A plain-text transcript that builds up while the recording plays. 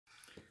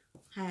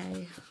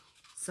Hey,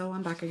 so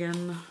I'm back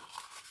again.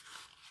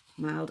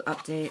 Mild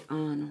update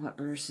on what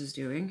Bruce is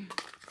doing.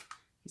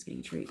 He's getting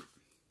a treat.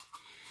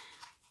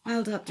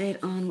 Mild update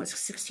on what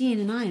 16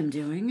 and I am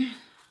doing.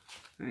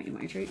 Alright, you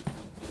want your treat?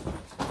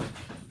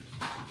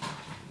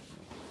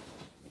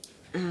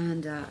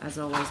 And as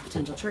always,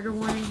 potential trigger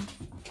warning.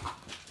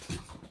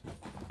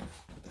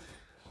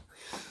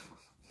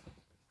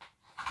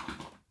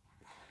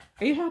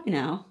 Are you happy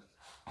now?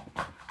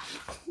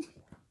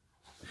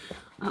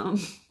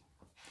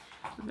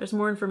 There's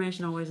more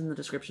information always in the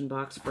description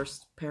box.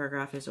 First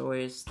paragraph is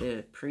always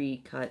the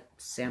pre-cut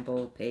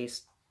sample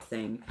paste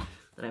thing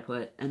that I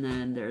put. And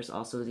then there's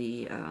also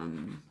the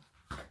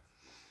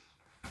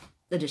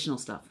additional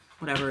stuff.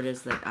 Whatever it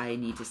is that I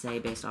need to say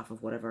based off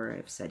of whatever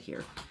I've said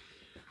here.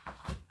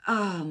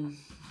 At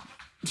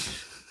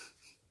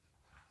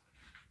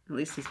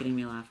least he's getting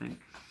me laughing.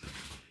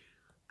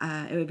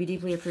 It would be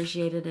deeply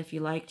appreciated if you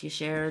liked, you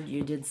shared,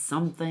 you did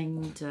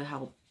something to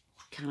help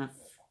kind of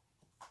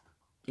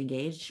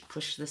engage,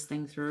 push this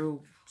thing through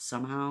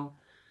somehow.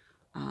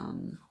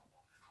 The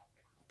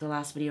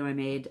last video I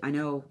made, I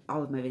know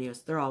all of my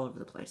videos, they're all over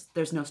the place.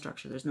 There's no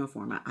structure, there's no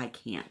format. I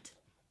can't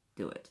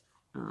do it.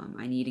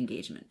 I need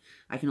engagement.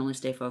 I can only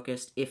stay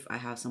focused if I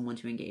have someone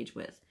to engage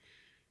with.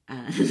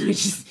 And I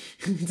just,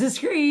 it's a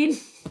screen.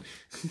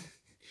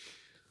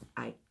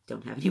 I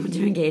don't have anyone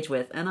to engage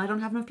with, and I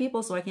don't have enough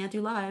people, so I can't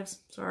do lives.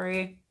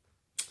 Sorry.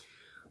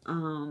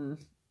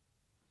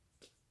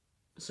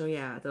 So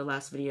yeah, the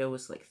last video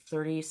was like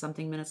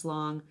 30-something minutes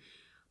long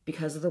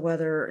because of the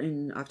weather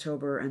in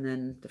October, and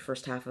then the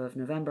first half of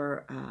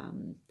November.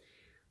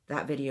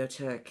 That video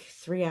took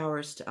 3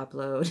 hours to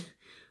upload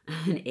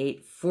and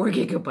ate 4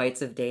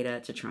 gigabytes of data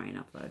to try and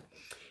upload.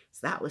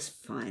 So that was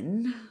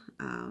fun.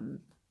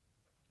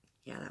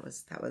 Yeah, that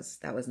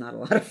was not a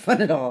lot of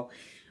fun at all.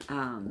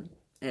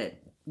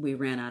 We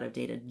ran out of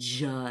data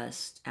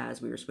just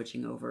as we were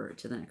switching over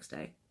to the next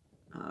day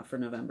for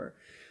November.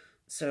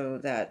 So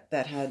that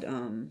had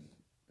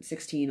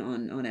 16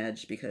 on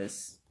edge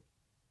because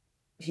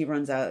he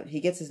runs out.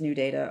 He gets his new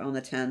data on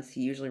the 10th.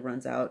 He usually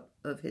runs out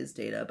of his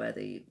data by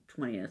the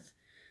 20th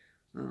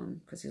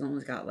because he's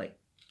only got like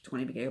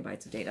 20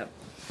 gigabytes of data.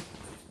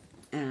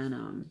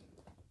 And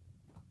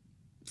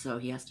so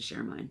he has to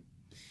share mine.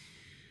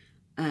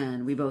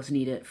 And we both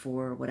need it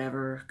for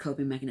whatever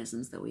coping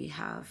mechanisms that we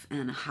have.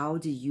 And how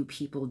do you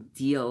people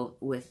deal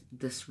with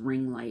this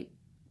ring light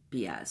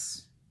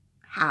BS?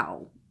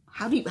 How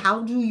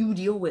do you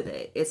deal with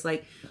it? It's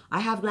like, I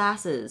have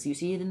glasses. You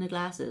see it in the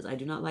glasses. I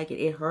do not like it.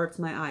 It hurts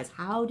my eyes.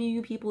 How do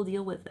you people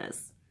deal with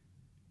this?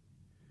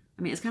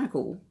 I mean, it's kind of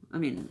cool. I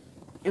mean,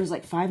 it was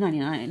like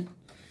 $5.99.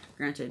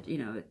 Granted, you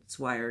know, it's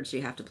wired, so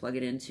you have to plug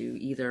it into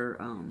either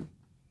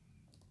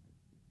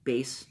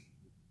base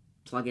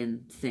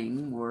plug-in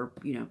thing or,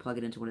 you know, plug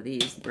it into one of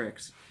these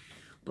bricks.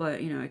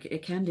 But, you know,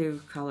 it can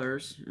do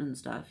colors and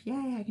stuff.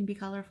 Yay, I can be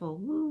colorful.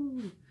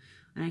 Woo!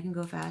 And I can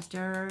go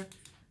faster.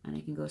 And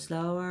I can go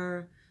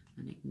slower,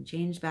 and I can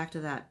change back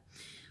to that.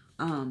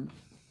 Can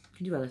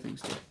do other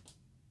things too.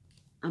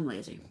 I'm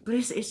lazy. But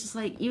it's just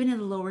like, even in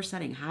the lower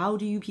setting, how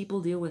do you people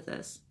deal with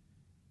this?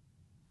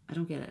 I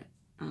don't get it.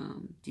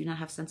 Do you not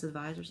have sensitive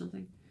eyes or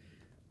something?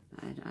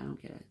 I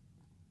don't get it.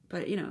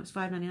 But, you know, it's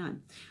 $5.99.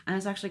 And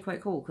it's actually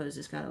quite cool, because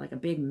it's got like a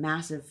big,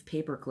 massive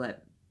paper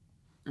clip,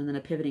 and then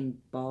a pivoting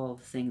ball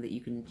thing that you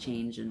can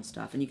change and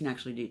stuff. And you can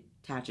actually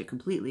detach it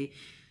completely.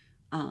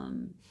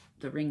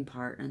 The ring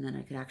part, and then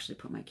I could actually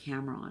put my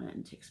camera on it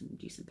and take some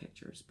decent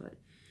pictures. But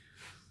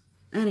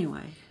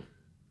anyway,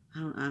 I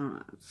don't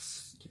know.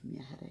 It's giving me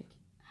a headache.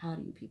 How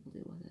do you people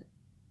deal with it?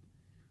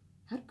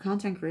 How do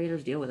content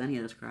creators deal with any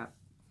of this crap?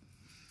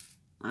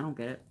 I don't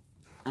get it.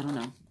 I don't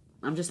know.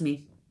 I'm just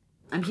me.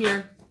 I'm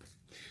here.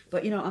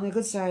 But, you know, on the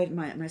good side,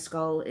 my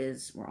skull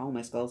is, or all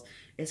my skulls,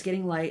 it's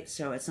getting light,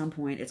 so at some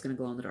point it's going to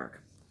glow in the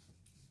dark.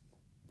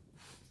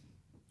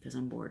 Because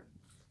I'm bored.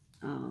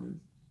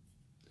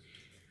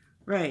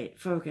 Right,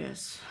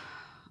 focus.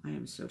 I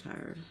am so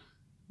tired.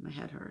 My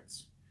head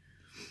hurts.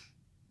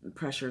 The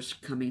pressure's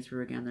coming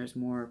through again. There's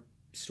more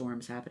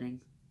storms happening.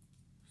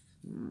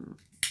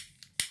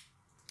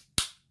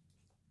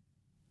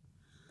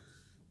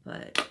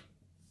 But,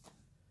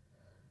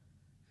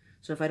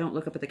 so if I don't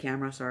look up at the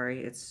camera,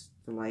 sorry, it's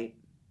the light.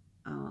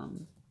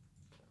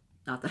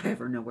 Not that I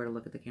ever know where to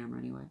look at the camera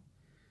anyway.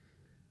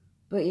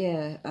 But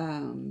yeah,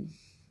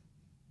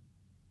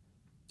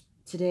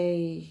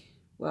 today,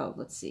 well,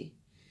 let's see.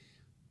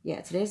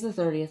 Yeah, today's the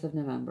 30th of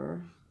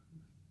November.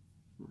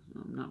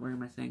 I'm not wearing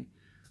my thing.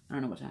 I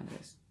don't know what time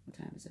it is. What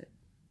time is it?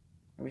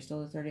 Are we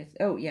still the 30th?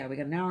 Oh, yeah, we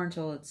got an hour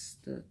until it's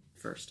the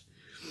 1st.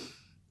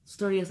 It's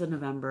 30th of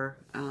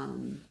November.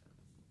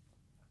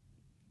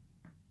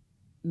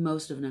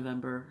 Most of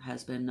November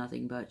has been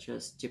nothing but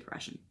just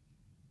depression.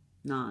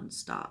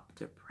 Non-stop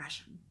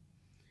depression.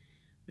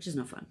 Which is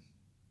no fun.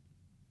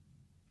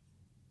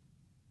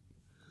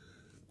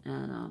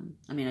 And,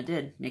 I mean, I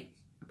did make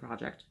a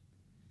project.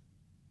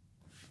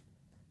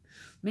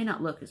 May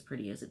not look as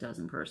pretty as it does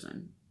in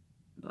person,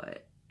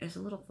 but it's a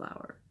little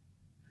flower.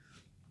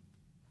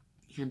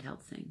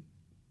 Handheld thing.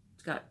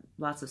 It's got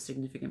lots of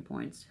significant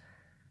points.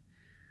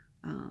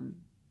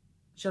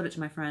 Showed it to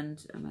my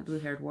friend, my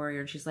blue-haired warrior,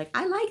 and she's like,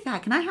 I like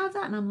that. Can I have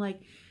that? And I'm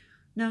like,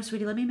 no,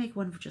 sweetie, let me make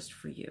one just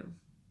for you.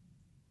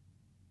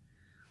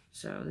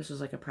 So this was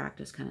like a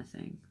practice kind of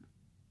thing.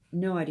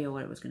 No idea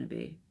what it was going to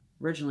be.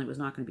 Originally, it was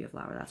not going to be a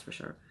flower, that's for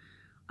sure.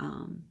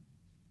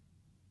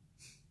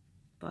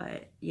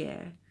 But yeah,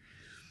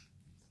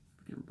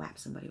 I'm going to whap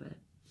somebody with it.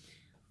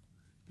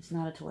 It's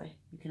not a toy.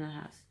 You cannot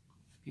have.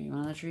 Here, you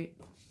want another treat?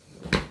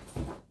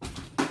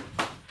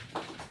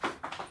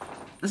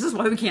 This is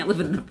why we can't live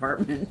in an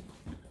apartment.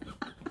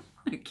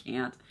 I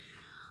can't.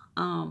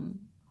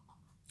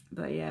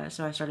 But yeah,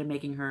 so I started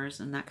making hers,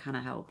 and that kind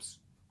of helps.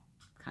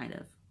 Kind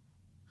of.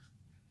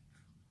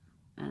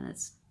 And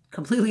it's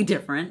completely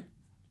different.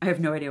 I have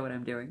no idea what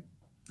I'm doing.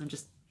 I'm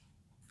just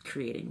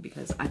creating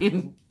because I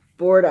am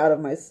bored out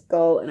of my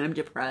skull and I'm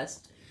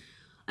depressed.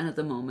 And at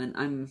the moment,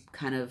 I'm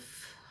kind of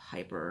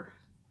hyper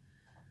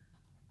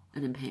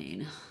and in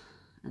pain.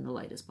 And the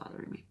light is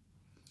bothering me.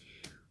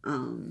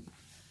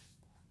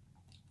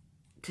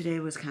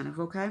 Today was kind of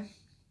okay.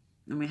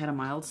 And we had a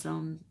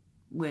milestone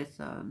with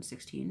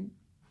 16,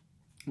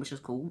 which is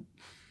cool.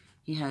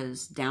 He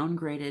has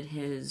downgraded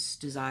his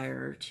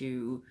desire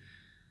to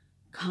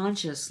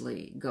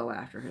consciously go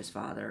after his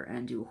father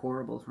and do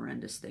horrible,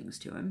 horrendous things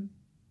to him,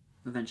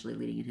 eventually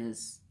leading in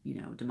his,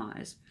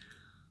 demise,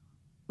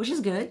 which is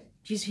good.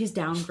 He's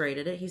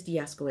downgraded it. He's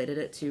de-escalated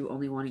it to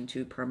only wanting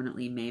to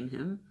permanently maim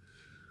him.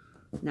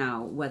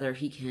 Now, whether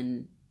he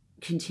can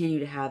continue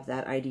to have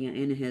that idea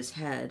in his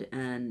head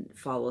and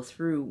follow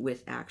through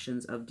with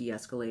actions of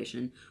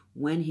de-escalation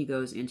when he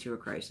goes into a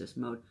crisis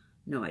mode,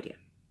 no idea.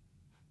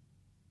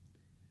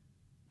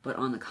 But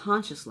on the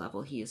conscious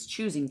level, he is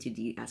choosing to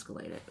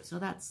de-escalate it. So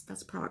that's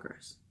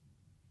progress.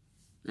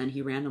 And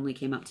he randomly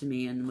came up to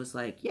me and was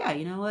like, yeah,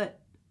 you know what?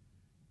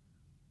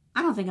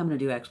 I don't think I'm going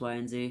to do X, Y,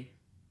 and Z.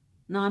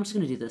 No, I'm just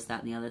going to do this,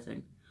 that, and the other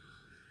thing.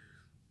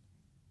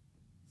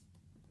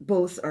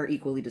 Both are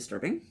equally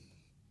disturbing.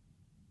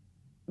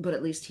 But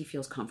at least he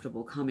feels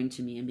comfortable coming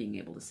to me and being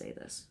able to say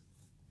this.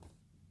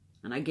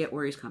 And I get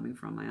where he's coming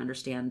from. I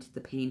understand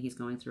the pain he's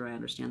going through. I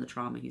understand the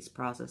trauma he's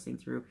processing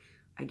through.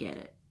 I get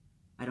it.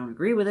 I don't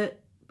agree with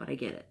it, but I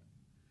get it.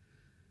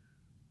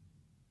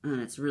 And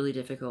it's really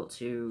difficult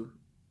to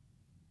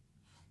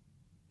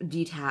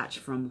detach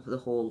from the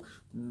whole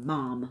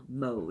mom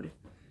mode.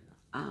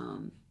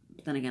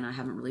 But then again, I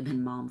haven't really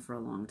been mom for a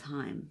long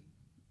time.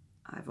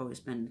 I've always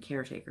been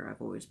caretaker.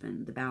 I've always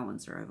been the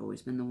balancer. I've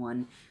always been the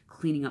one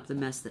cleaning up the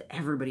mess that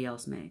everybody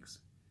else makes.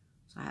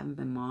 So I haven't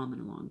been mom in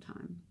a long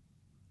time.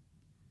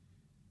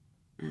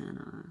 And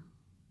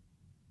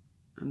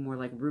I'm more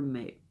like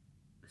roommate,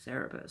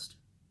 therapist,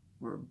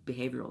 or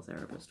behavioral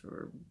therapist,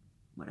 or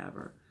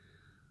whatever.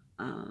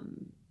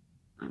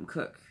 I'm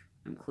cook.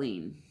 I'm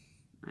clean.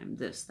 I'm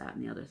this, that,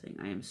 and the other thing.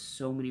 I am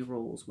so many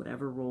roles.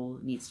 Whatever role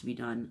needs to be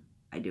done,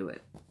 I do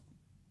it.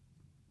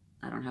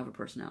 I don't have a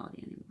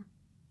personality anymore.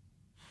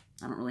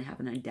 I don't really have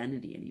an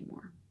identity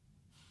anymore.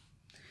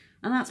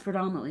 And that's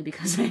predominantly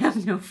because I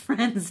have no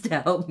friends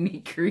to help me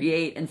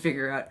create and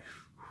figure out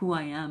who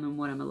I am and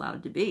what I'm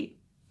allowed to be.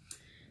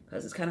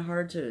 Because it's kind of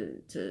hard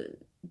to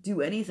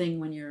do anything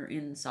when you're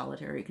in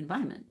solitary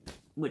confinement,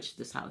 which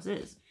this house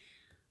is.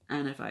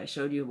 And if I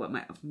showed you what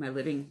my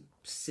living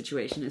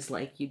situation is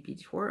like, you'd be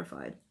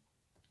horrified.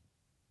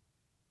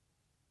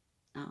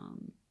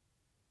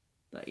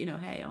 But,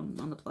 hey,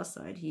 on the plus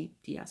side, he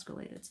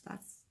de-escalated. So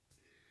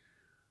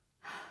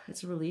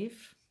it's a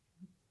relief.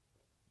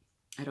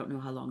 I don't know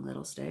how long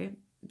that'll stay.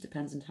 It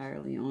depends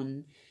entirely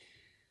on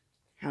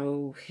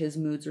how his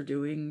moods are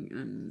doing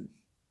and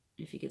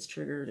if he gets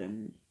triggered,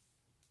 and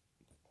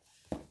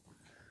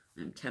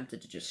I'm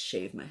tempted to just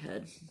shave my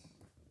head.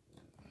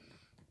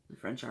 The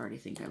French already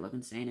think I look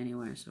insane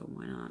anyway, so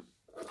why not?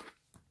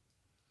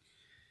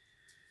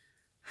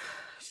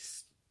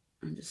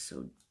 I'm just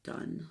so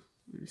done.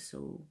 I'm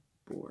so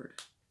bored.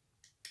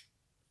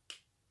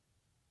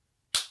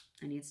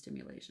 I need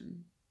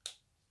stimulation.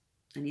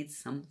 I need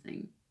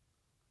something.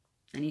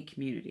 I need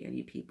community. I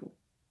need people.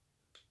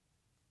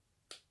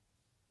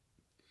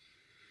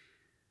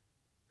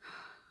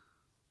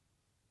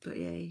 But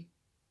yay.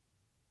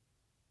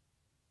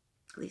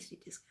 At least he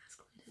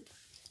de-escalated.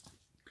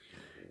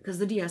 Because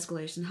the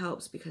de-escalation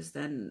helps, because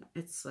then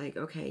it's like,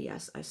 okay,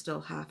 yes, I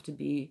still have to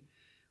be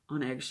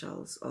on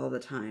eggshells all the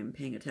time,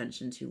 paying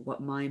attention to what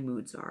my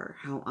moods are,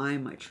 how I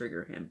might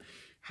trigger him,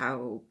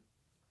 how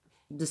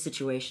the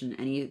situation,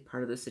 any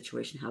part of the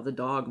situation, how the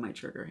dog might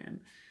trigger him,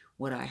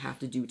 what I have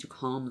to do to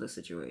calm the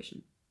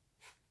situation,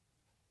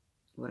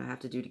 what I have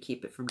to do to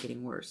keep it from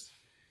getting worse,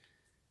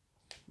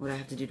 what I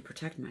have to do to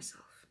protect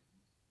myself,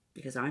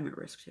 because I'm at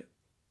risk too.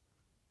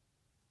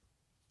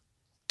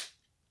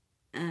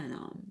 And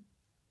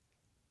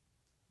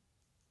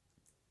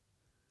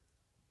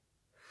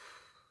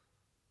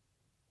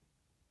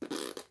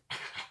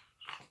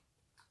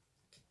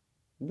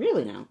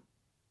really now?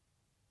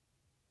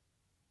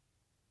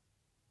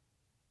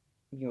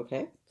 You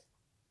okay?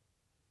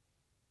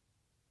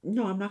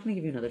 No, I'm not going to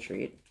give you another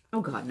treat.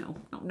 Oh God, no.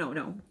 No, no,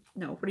 no.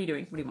 No, what are you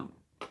doing? What do you want?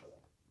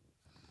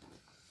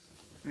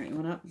 All right, you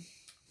want up?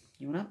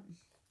 You want up?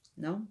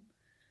 No?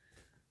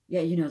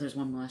 Yeah, you know there's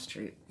one last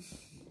treat.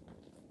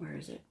 Where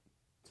is it?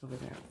 It's over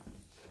there.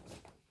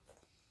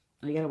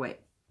 Oh, you gotta wait.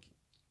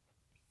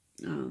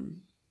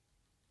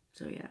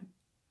 So yeah.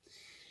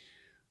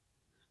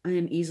 I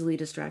am easily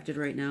distracted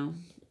right now.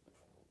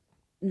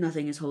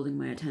 Nothing is holding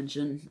my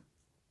attention.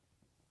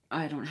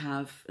 I don't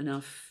have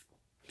enough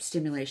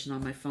stimulation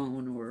on my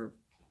phone, or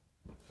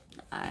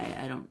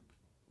I don't...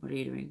 What are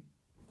you doing?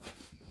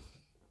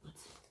 What?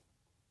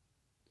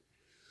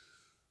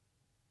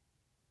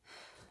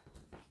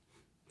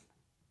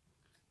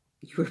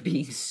 You are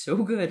being so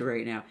good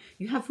right now.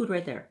 You have food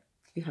right there.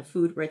 You have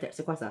food right there.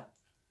 C'est quoi ça?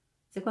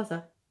 C'est quoi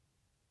ça?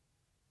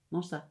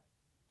 Mange ça.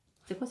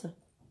 C'est quoi ça?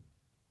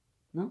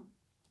 No?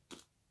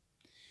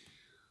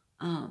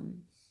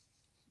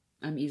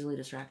 I'm easily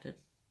distracted.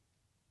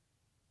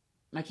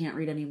 I can't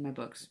read any of my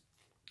books.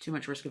 Too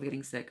much risk of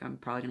getting sick. I'm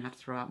probably going to have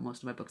to throw out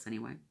most of my books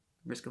anyway.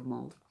 Risk of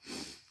mold.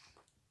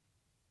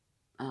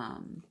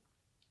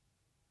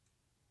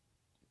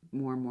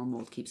 More and more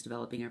mold keeps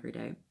developing every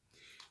day,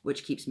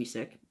 which keeps me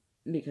sick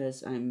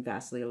because I'm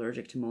vastly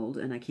allergic to mold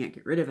and I can't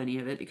get rid of any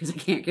of it because I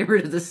can't get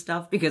rid of this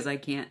stuff because I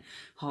can't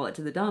haul it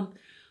to the dump.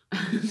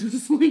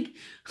 It's like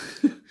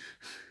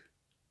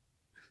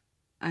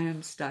I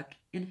am stuck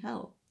in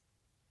hell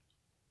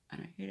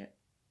and I hate it.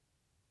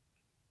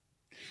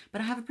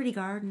 But I have a pretty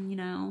garden, you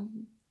know,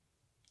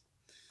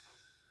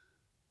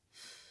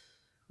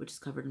 which is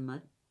covered in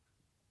mud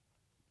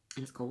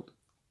and it's cold.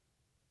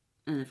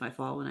 And if I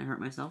fall and I hurt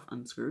myself,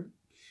 I'm screwed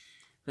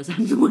because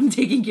I'm the one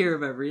taking care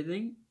of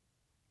everything.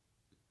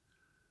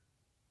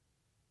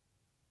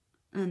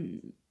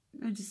 And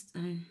I'm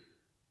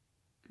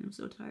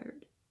so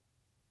tired.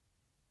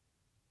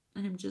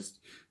 And I'm just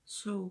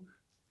so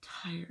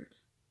tired.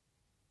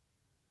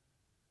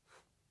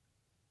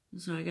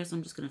 So I guess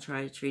I'm just going to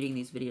try treating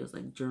these videos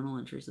like journal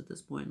entries at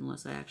this point,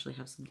 unless I actually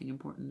have something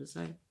important to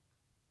say.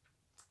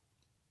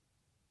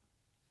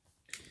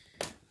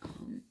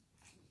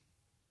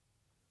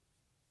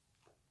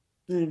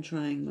 I'm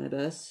trying my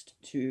best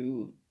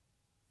to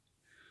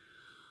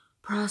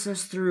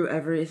process through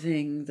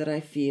everything that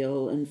I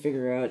feel and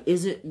figure out,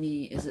 is it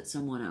me? Is it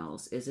someone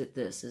else? Is it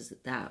this? Is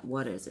it that?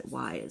 What is it?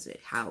 Why is it?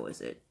 How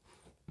is it?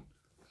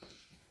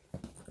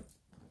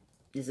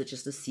 Is it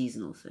just a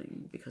seasonal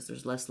thing because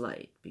there's less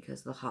light, because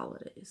of the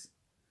holidays?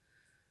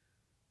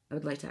 I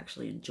would like to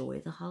actually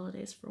enjoy the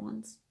holidays for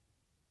once.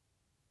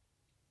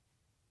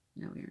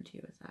 No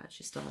guarantee with that.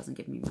 She still hasn't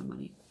given me my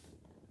money.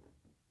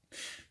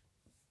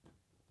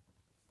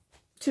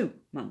 2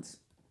 months.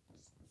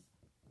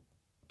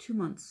 2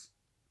 months.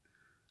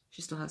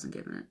 She still hasn't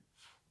given it.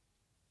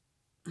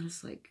 And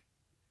it's like,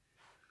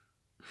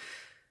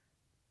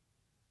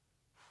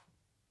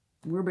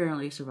 we're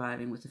barely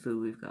surviving with the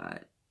food we've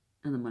got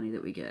and the money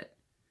that we get.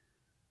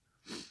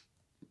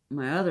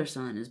 My other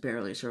son is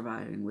barely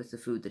surviving with the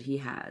food that he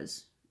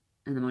has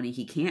and the money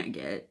he can't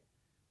get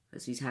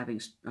because he's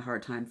having a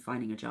hard time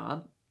finding a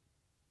job.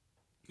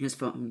 His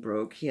phone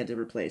broke. He had to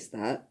replace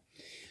that.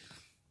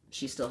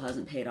 She still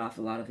hasn't paid off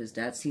a lot of his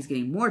debts. He's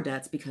getting more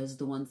debts because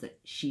the ones that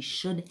she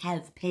should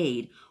have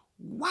paid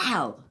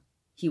while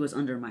he was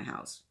under my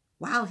house,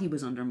 while he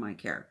was under my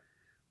care,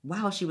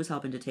 while she was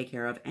helping to take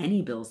care of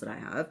any bills that I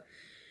have.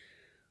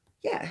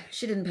 Yeah,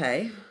 she didn't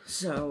pay.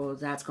 So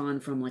that's gone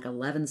from like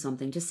 11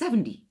 something to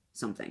 70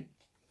 something.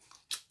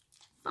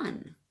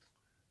 Fun.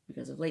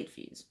 Because of late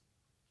fees.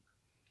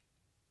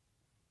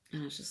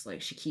 And it's just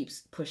like she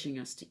keeps pushing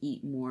us to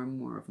eat more and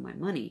more of my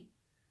money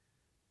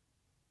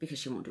because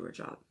she won't do her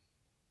job.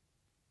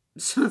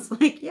 So it's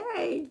like,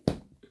 yay!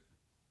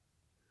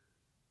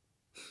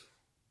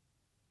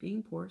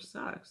 Being poor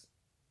sucks.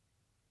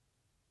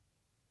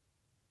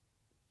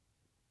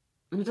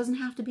 And it doesn't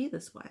have to be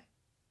this way.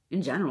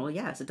 In general,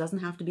 yes, it doesn't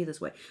have to be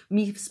this way.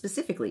 Me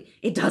specifically,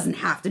 it doesn't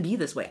have to be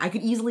this way. I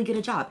could easily get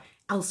a job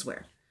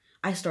elsewhere.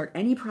 I start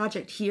any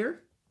project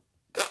here,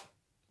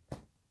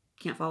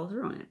 can't follow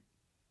through on it.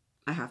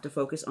 I have to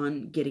focus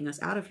on getting us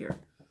out of here.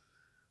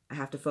 I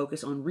have to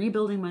focus on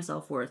rebuilding my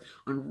self-worth,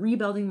 on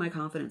rebuilding my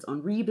confidence,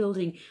 on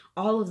rebuilding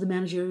all of the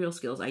managerial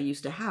skills I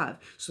used to have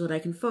so that I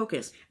can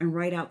focus and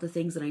write out the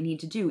things that I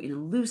need to do in a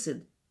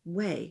lucid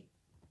way,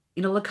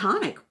 in a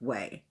laconic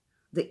way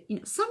that, you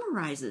know,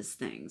 summarizes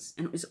things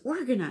and is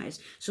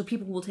organized so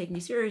people will take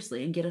me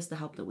seriously and get us the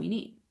help that we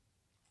need,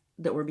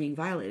 that we're being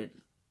violated.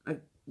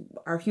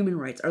 Our human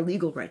rights, our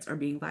legal rights are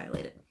being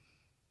violated.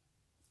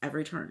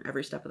 Every turn,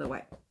 every step of the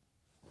way.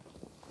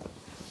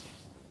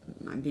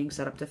 I'm being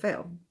set up to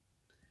fail.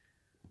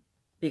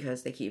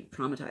 Because they keep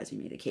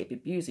traumatizing me, they keep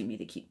abusing me,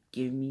 they keep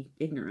giving me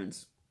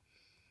ignorance.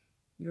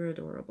 You're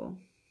adorable.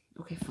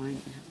 Okay,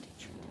 fine, I have a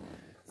teacher.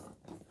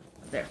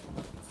 There.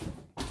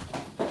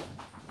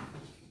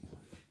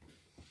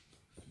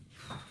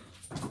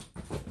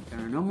 There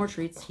are no more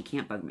treats. He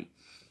can't bug me.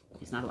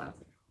 He's not allowed.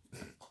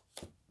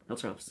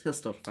 He'll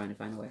still find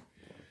a way.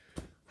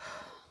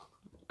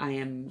 I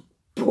am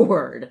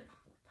bored.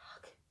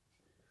 Fuck.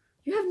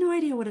 You have no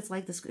idea what it's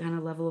like, this kind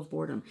of level of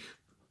boredom.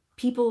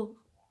 People,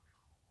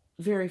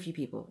 very few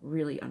people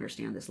really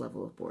understand this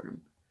level of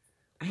boredom.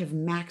 I have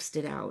maxed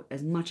it out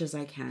as much as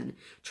I can,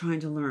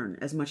 trying to learn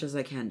as much as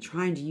I can,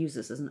 trying to use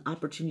this as an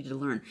opportunity to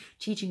learn,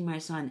 teaching my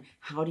son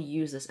how to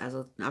use this as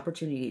an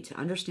opportunity to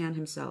understand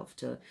himself,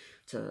 to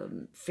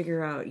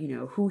figure out, you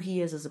know, who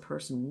he is as a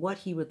person, what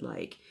he would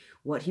like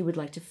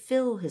to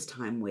fill his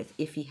time with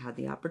if he had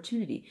the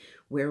opportunity,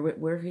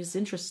 where his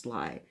interests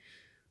lie,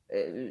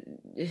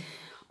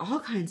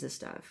 all kinds of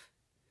stuff.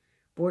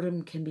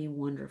 Boredom can be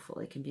wonderful.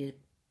 It can be a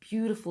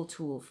beautiful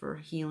tool for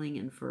healing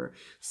and for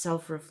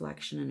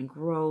self-reflection and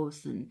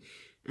growth, and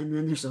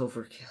then there's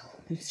overkill.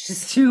 It's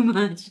just too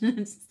much. I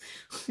just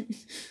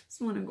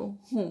want to go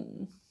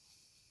home.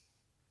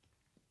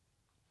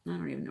 I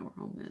don't even know where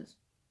home is.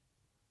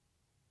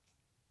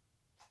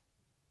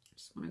 I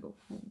just want to go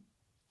home.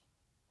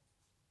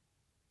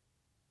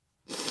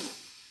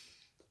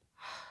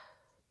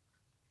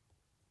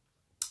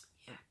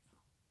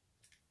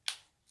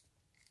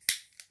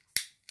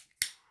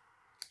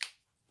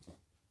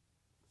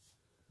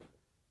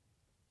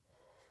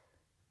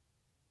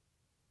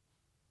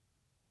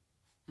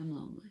 I'm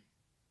lonely.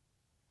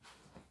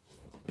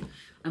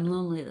 I'm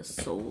lonely at a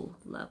soul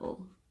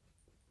level.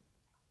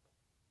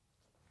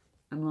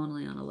 I'm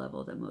lonely on a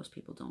level that most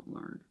people don't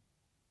learn,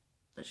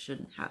 that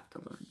shouldn't have to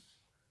learn.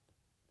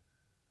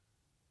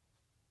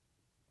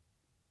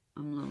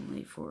 I'm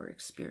lonely for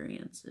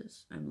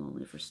experiences. I'm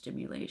lonely for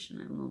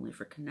stimulation. I'm lonely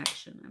for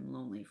connection. I'm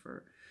lonely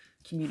for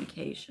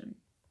communication.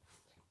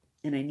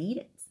 And I need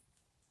it.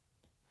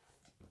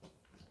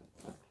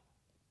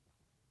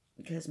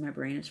 Because my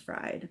brain is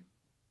fried.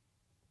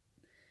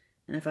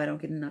 And if I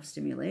don't get enough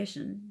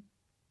stimulation,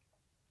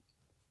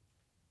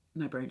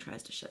 my brain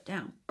tries to shut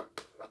down.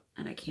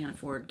 And I can't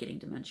afford getting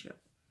dementia.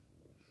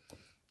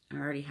 I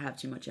already have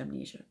too much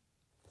amnesia.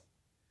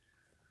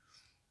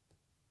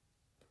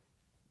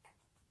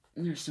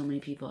 And there's so many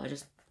people. I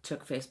just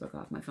took Facebook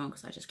off my phone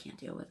because I just can't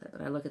deal with it.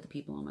 But I look at the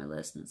people on my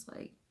list and it's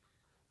like,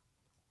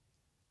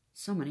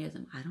 so many of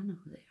them, I don't know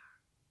who they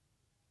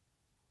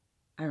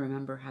are. I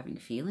remember having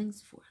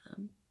feelings for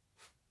them.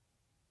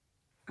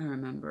 I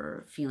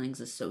remember feelings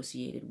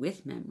associated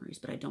with memories,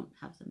 but I don't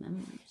have the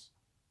memories.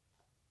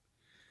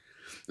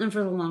 And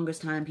for the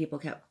longest time, people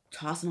kept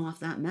tossing off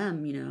that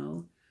mem, you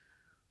know.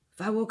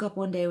 If I woke up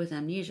one day with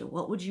amnesia,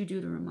 what would you do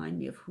to remind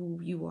me of who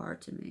you are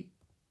to me?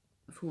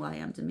 Of who I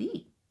am to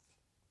me?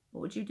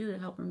 What would you do to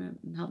help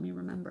me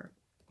remember?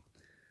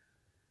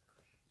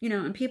 You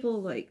know, and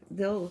people, like,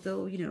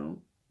 they'll you know,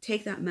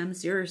 take that mem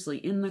seriously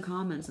in the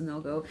comments, and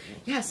they'll go,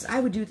 yes,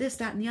 I would do this,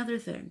 that, and the other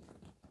thing.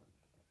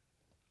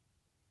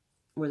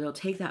 Or they'll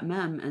take that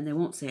mem and they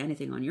won't say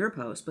anything on your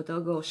post, but they'll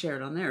go share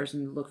it on theirs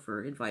and look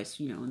for advice,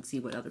 you know, and see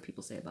what other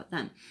people say about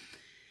them.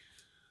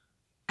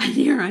 And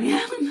here I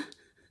am,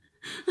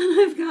 and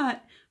I've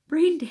got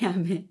brain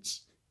damage,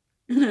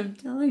 and I'm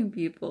telling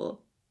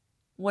people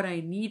what I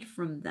need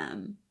from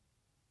them.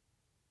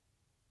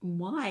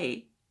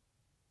 Why?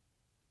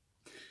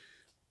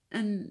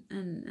 And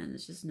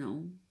it's just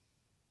no.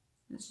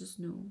 It's just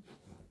no.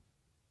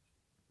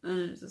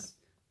 And it's just,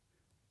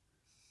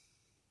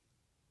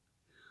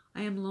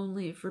 I am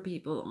lonely for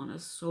people on a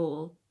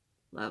soul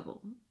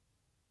level.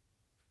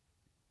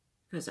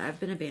 Because I've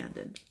been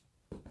abandoned.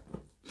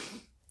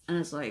 And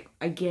it's like,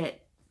 I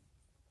get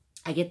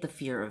the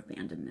fear of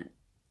abandonment.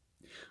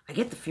 I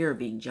get the fear of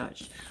being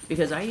judged.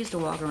 Because I used to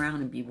walk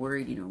around and be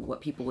worried, you know, what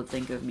people would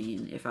think of me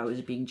and if I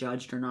was being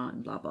judged or not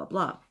and blah, blah,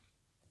 blah.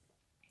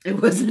 It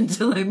wasn't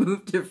until I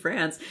moved to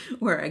France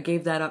where I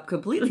gave that up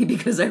completely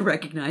because I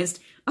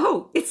recognized,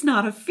 oh, it's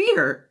not a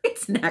fear.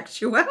 It's an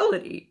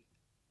actuality.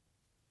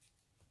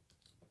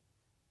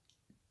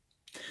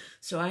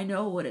 So I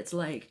know what it's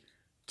like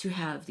to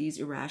have these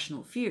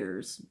irrational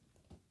fears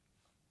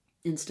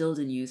instilled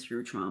in you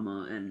through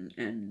trauma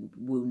and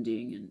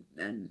wounding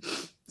and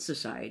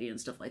society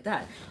and stuff like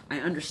that. I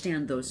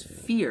understand those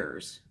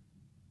fears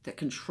that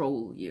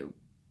control you.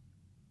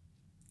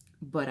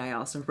 But I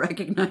also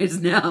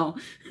recognize now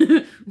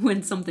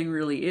when something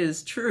really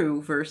is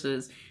true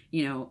versus,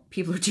 you know,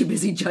 people are too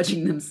busy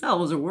judging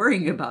themselves or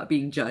worrying about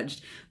being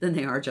judged than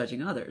they are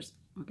judging others.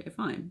 Okay,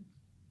 fine.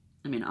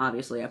 I mean,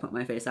 obviously, I put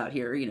my face out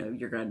here. You know,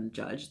 you're getting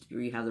judged.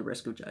 You have the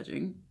risk of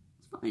judging.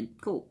 It's fine.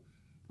 Cool.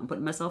 I'm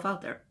putting myself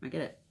out there. I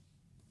get it.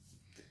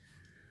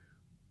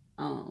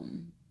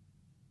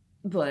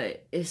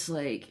 But it's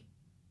like,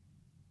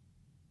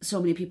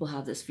 so many people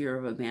have this fear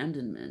of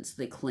abandonment. So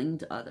they cling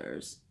to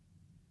others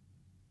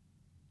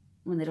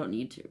when they don't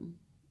need to.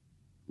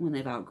 When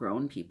they've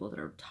outgrown people that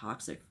are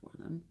toxic for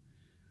them.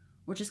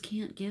 Or just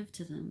can't give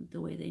to them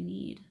the way they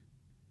need.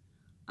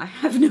 I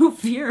have no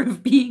fear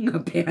of being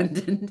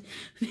abandoned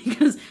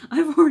because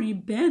I've already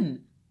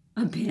been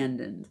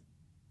abandoned.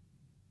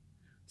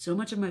 So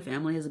much of my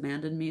family has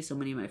abandoned me, so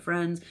many of my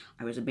friends.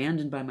 I was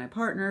abandoned by my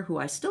partner, who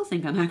I still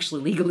think I'm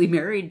actually legally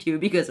married to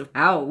because of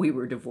how we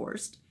were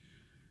divorced.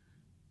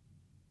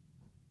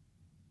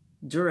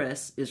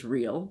 Duress is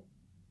real.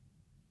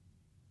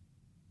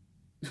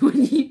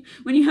 When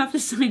you have to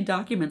sign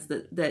documents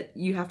that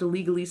you have to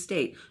legally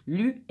state,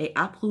 lu est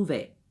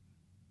approuvé.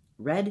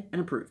 read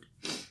and approved.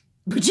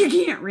 But you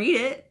can't read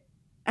it.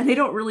 And they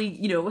don't really,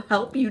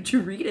 help you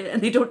to read it.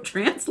 And they don't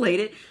translate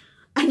it.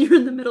 And you're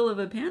in the middle of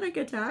a panic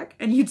attack.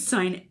 And you'd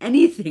sign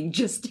anything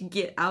just to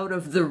get out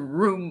of the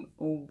room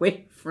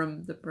away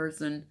from the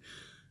person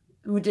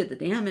who did the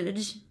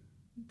damage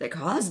that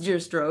caused your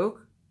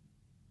stroke.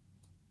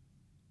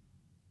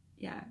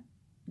 Yeah,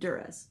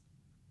 duress.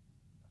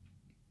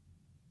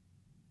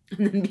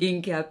 And then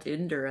being kept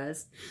in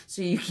duress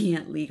so you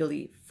can't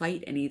legally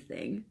fight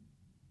anything.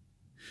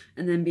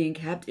 And then being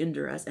kept in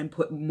duress and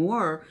put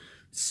more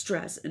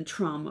stress and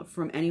trauma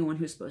from anyone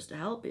who's supposed to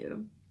help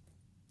you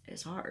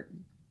is hard.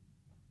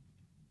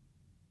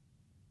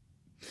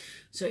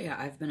 So yeah,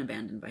 I've been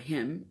abandoned by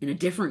him in a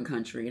different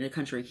country, in a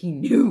country he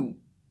knew.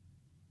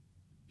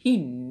 He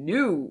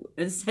knew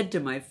and said to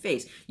my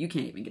face, "You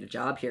can't even get a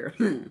job here."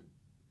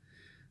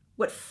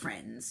 What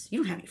friends? You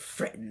don't have any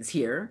friends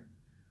here.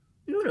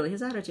 Literally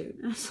his attitude.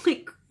 I was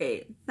like,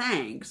 great,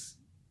 thanks.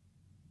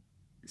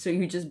 So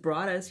you just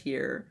brought us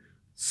here,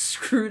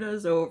 screwed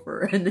us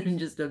over, and then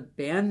just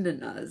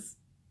abandoned us.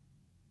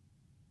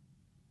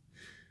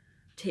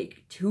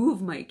 Take 2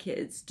 of my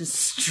kids,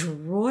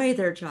 destroy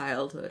their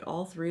childhood,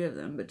 all 3 of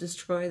them, but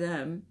destroy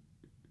them,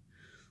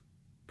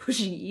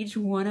 pushing each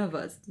one of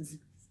us to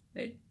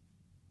suicide,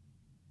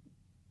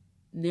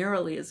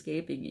 narrowly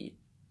escaping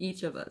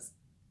each of us,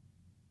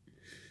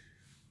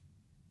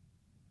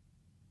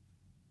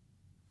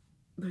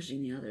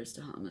 pushing the others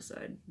to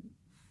homicide,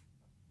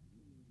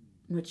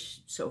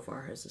 which so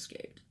far has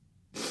escaped,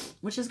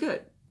 which is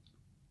good.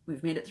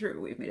 We've made it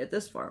through. We've made it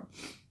this far.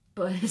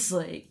 But it's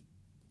like,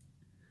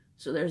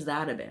 so there's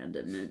that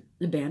abandonment.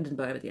 Abandoned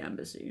by the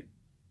embassy.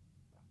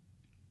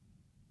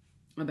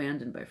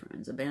 Abandoned by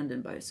friends.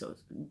 Abandoned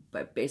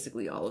by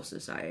basically all of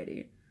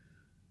society.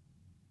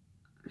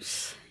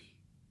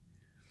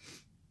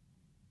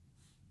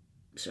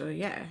 So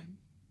yeah.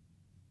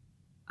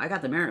 I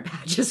got the merit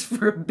badges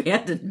for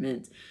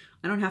abandonment.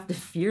 I don't have to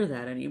fear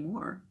that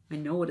anymore. I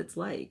know what it's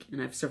like,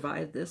 and I've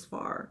survived this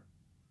far.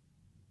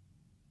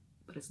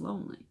 But it's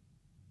lonely.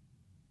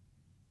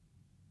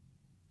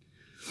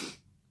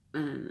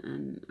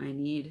 And I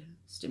need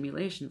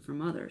stimulation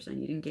from others. I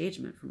need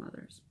engagement from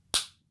others.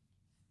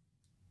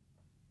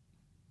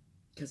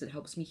 Because it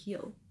helps me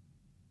heal.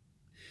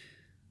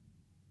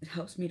 It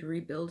helps me to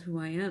rebuild who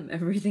I am.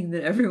 Everything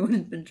that everyone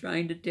has been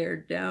trying to tear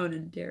down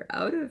and tear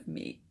out of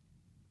me.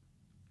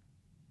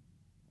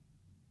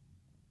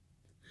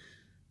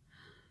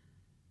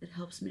 It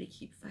helps me to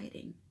keep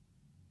fighting.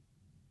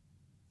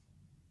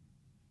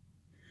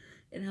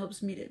 It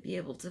helps me to be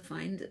able to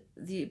find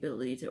the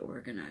ability to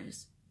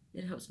organize.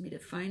 It helps me to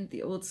find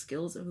the old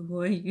skills of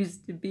who I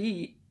used to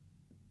be.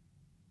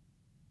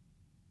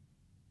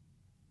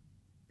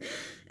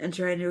 And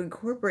trying to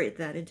incorporate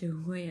that into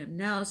who I am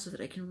now so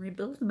that I can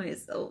rebuild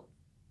myself.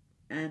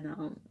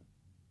 And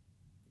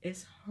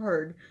it's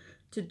hard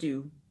to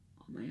do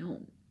on my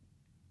own.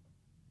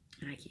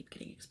 And I keep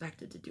getting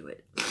expected to do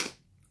it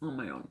on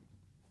my own.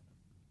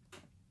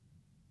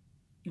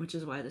 Which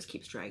is why this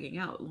keeps dragging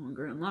out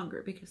longer and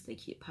longer, because they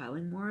keep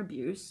piling more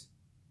abuse.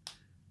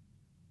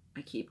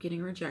 I keep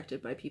getting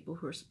rejected by people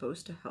who are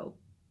supposed to help,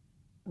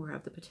 or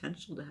have the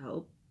potential to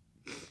help,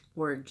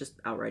 or just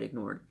outright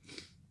ignored.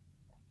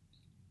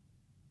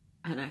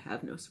 And I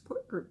have no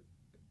support group.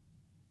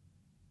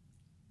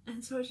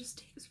 And so it just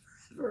takes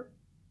forever.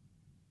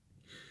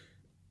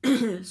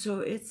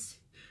 So it's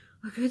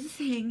a good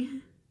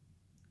thing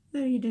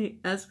that he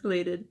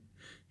escalated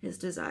his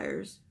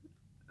desires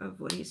of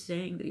what he's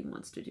saying that he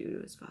wants to do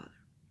to his father.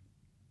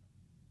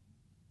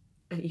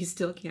 And he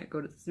still can't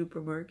go to the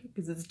supermarket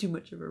because it's too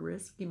much of a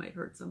risk. He might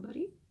hurt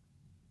somebody.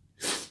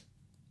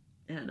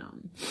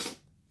 And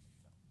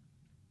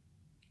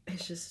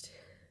it's just,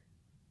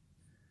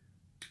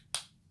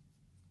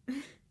 I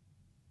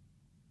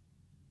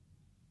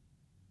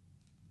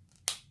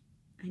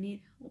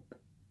need help.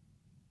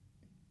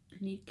 I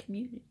need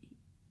community.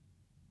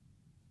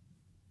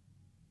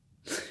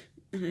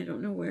 And I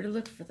don't know where to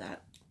look for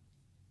that,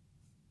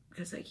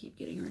 because I keep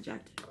getting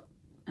rejected.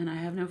 And I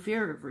have no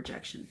fear of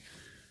rejection.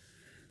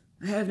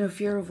 I have no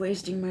fear of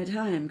wasting my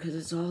time, because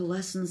it's all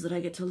lessons that I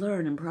get to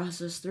learn and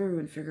process through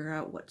and figure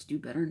out what to do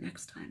better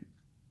next time.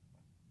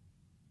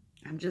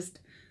 I'm just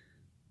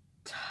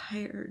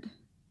tired.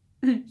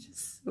 I'm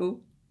just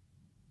so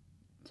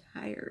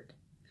tired.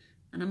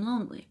 And I'm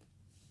lonely.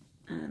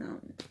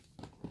 And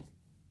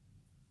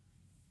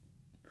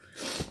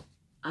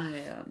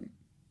I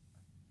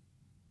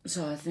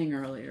saw a thing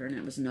earlier, and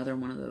it was another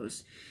one of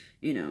those,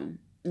 you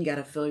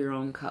gotta fill your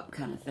own cup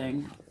kind of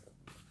thing.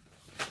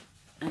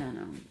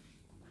 And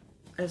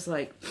it's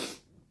like,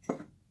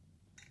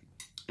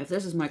 if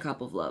this is my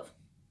cup of love,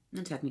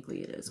 and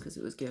technically it is, because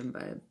it was given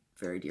by a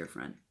very dear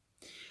friend,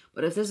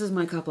 but if this is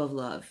my cup of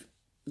love,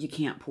 you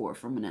can't pour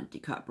from an empty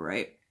cup,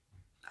 right?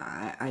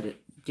 I did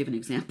give an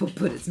example,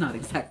 but it's not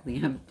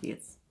exactly empty.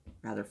 It's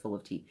rather full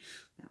of tea,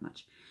 that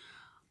much.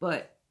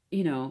 But,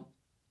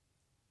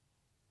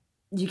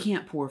 you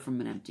can't pour from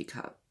an empty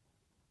cup.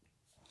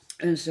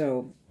 And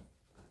so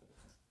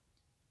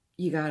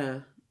you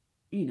gotta,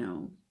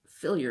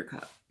 fill your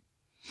cup.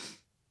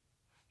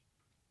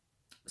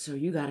 So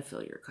you got to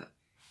fill your cup.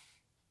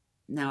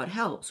 Now it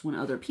helps when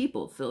other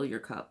people fill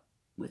your cup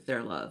with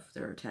their love,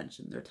 their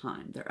attention, their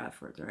time, their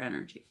effort, their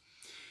energy.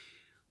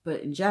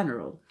 But in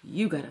general,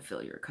 you got to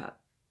fill your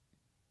cup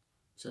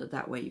so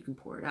that way you can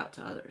pour it out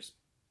to others.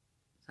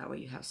 That way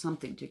you have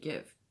something to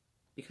give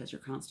because you're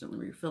constantly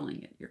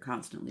refilling it. You're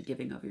constantly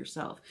giving of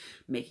yourself,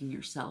 making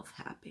yourself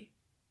happy,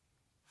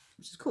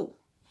 which is cool.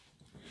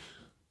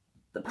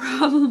 The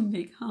problem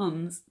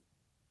becomes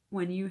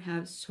when you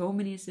have so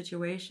many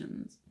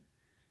situations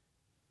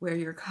where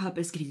your cup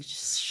is getting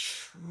just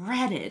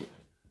shredded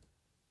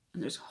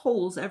and there's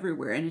holes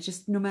everywhere, and it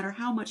just, no matter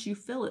how much you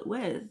fill it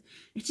with,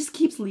 it just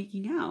keeps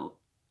leaking out.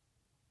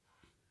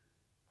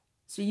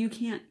 So you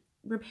can't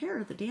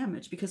repair the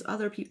damage because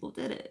other people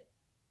did it.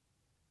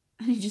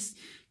 And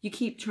you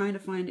keep trying to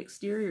find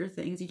exterior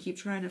things. You keep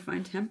trying to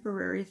find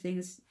temporary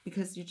things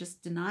because you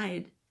just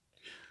denied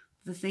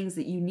the things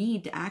that you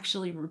need to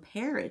actually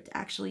repair it, to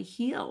actually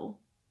heal,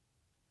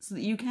 so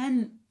that you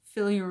can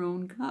fill your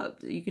own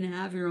cup, that you can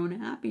have your own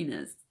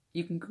happiness.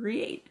 You can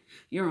create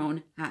your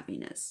own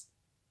happiness.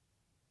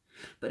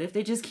 But if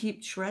they just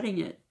keep shredding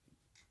it,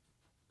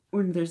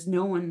 when there's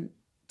no one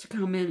to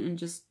come in and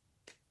just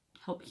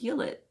help heal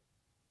it,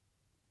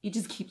 you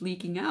just keep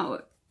leaking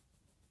out.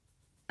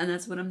 And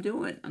that's what I'm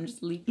doing. I'm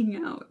just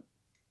leaking out.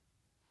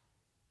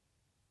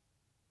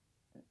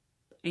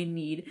 I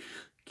need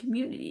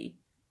community.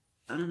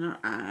 I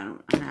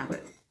don't have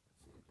it.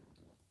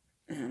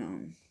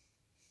 And,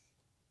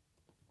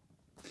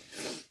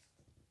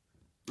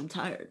 I'm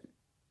tired.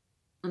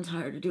 I'm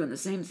tired of doing the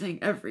same thing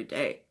every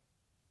day.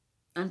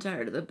 I'm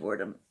tired of the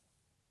boredom.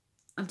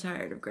 I'm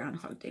tired of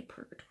Groundhog Day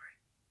purgatory.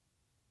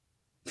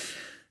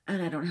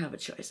 And I don't have a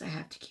choice. I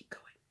have to keep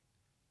going.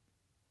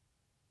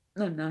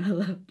 I'm not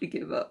allowed to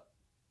give up.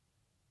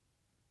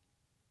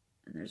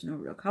 And there's no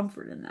real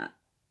comfort in that.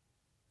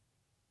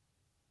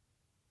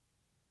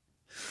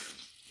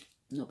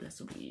 Noblesse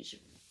oblige.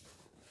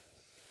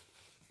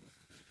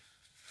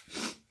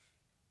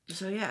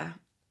 So yeah.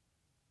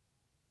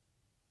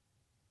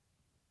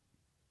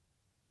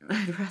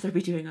 I'd rather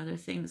be doing other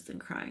things than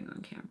crying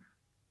on camera.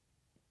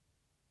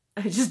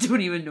 I just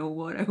don't even know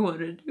what I want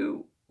to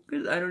do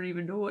because I don't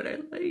even know what I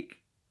like.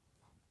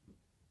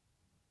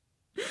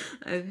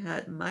 I've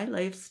had my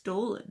life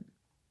stolen.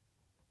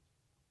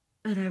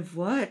 And I've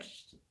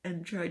watched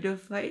and tried to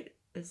fight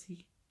as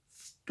he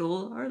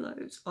stole our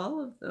lives,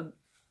 all of them.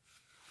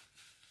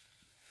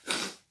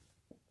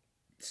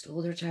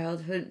 Stole their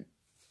childhood.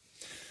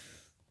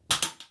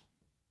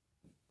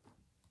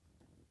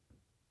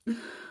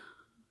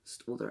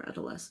 Stole their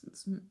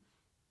adolescence.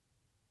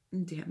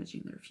 And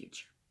damaging their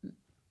future.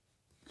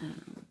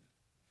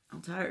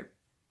 I'm tired.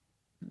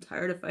 I'm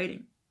tired of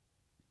fighting.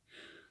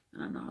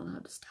 And I'm not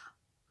allowed to stop.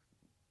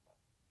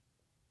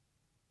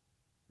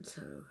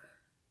 So,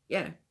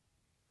 yeah.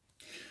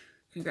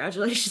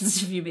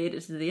 Congratulations if you made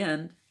it to the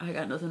end. I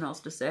got nothing else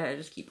to say. I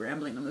just keep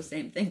rambling on the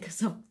same thing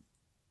because I'm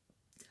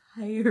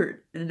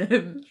tired and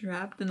I'm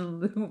trapped in a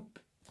loop.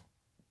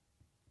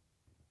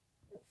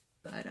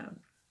 But,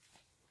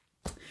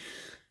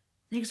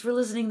 thanks for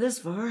listening this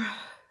far.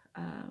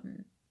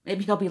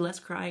 Maybe I'll be less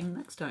crying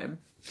next time.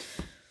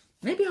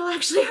 Maybe I'll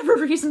actually have a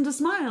reason to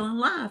smile and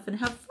laugh and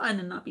have fun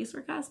and not be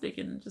sarcastic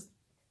and just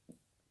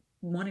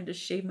wanting to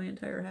shave my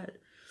entire head.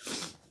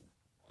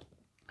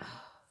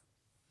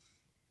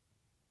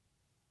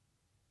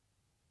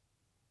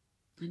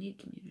 I need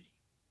community.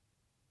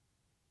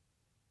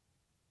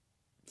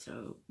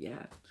 So,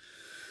 yeah.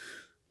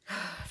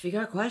 If you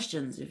got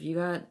questions, if you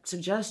got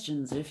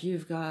suggestions, if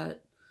you've got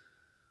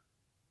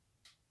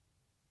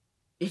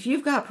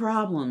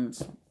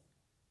problems,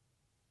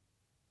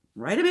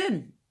 write them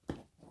in.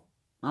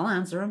 I'll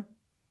answer them.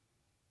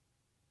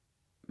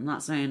 I'm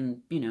not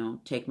saying,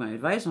 take my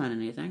advice on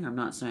anything. I'm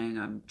not saying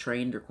I'm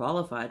trained or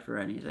qualified for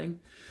anything.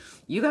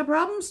 You got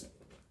problems?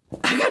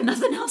 I got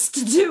nothing else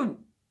to do.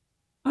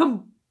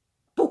 I'm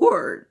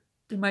bored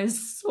in my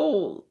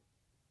soul.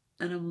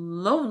 And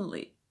I'm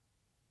lonely.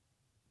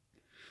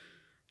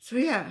 So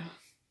yeah.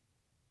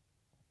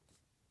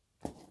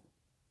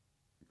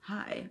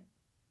 Hi.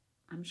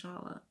 I'm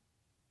Shala.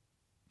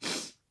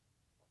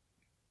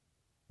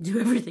 Do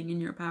everything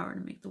in your power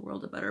to make the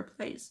world a better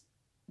place.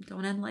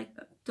 Don't end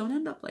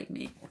up like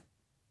me.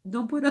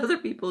 Don't put other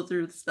people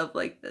through stuff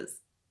like this.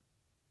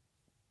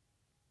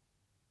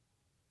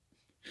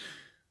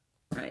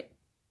 Right.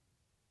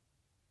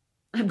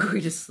 I'm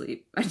going to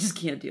sleep. I just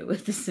can't deal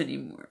with this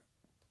anymore.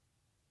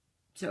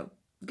 So,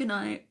 good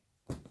night.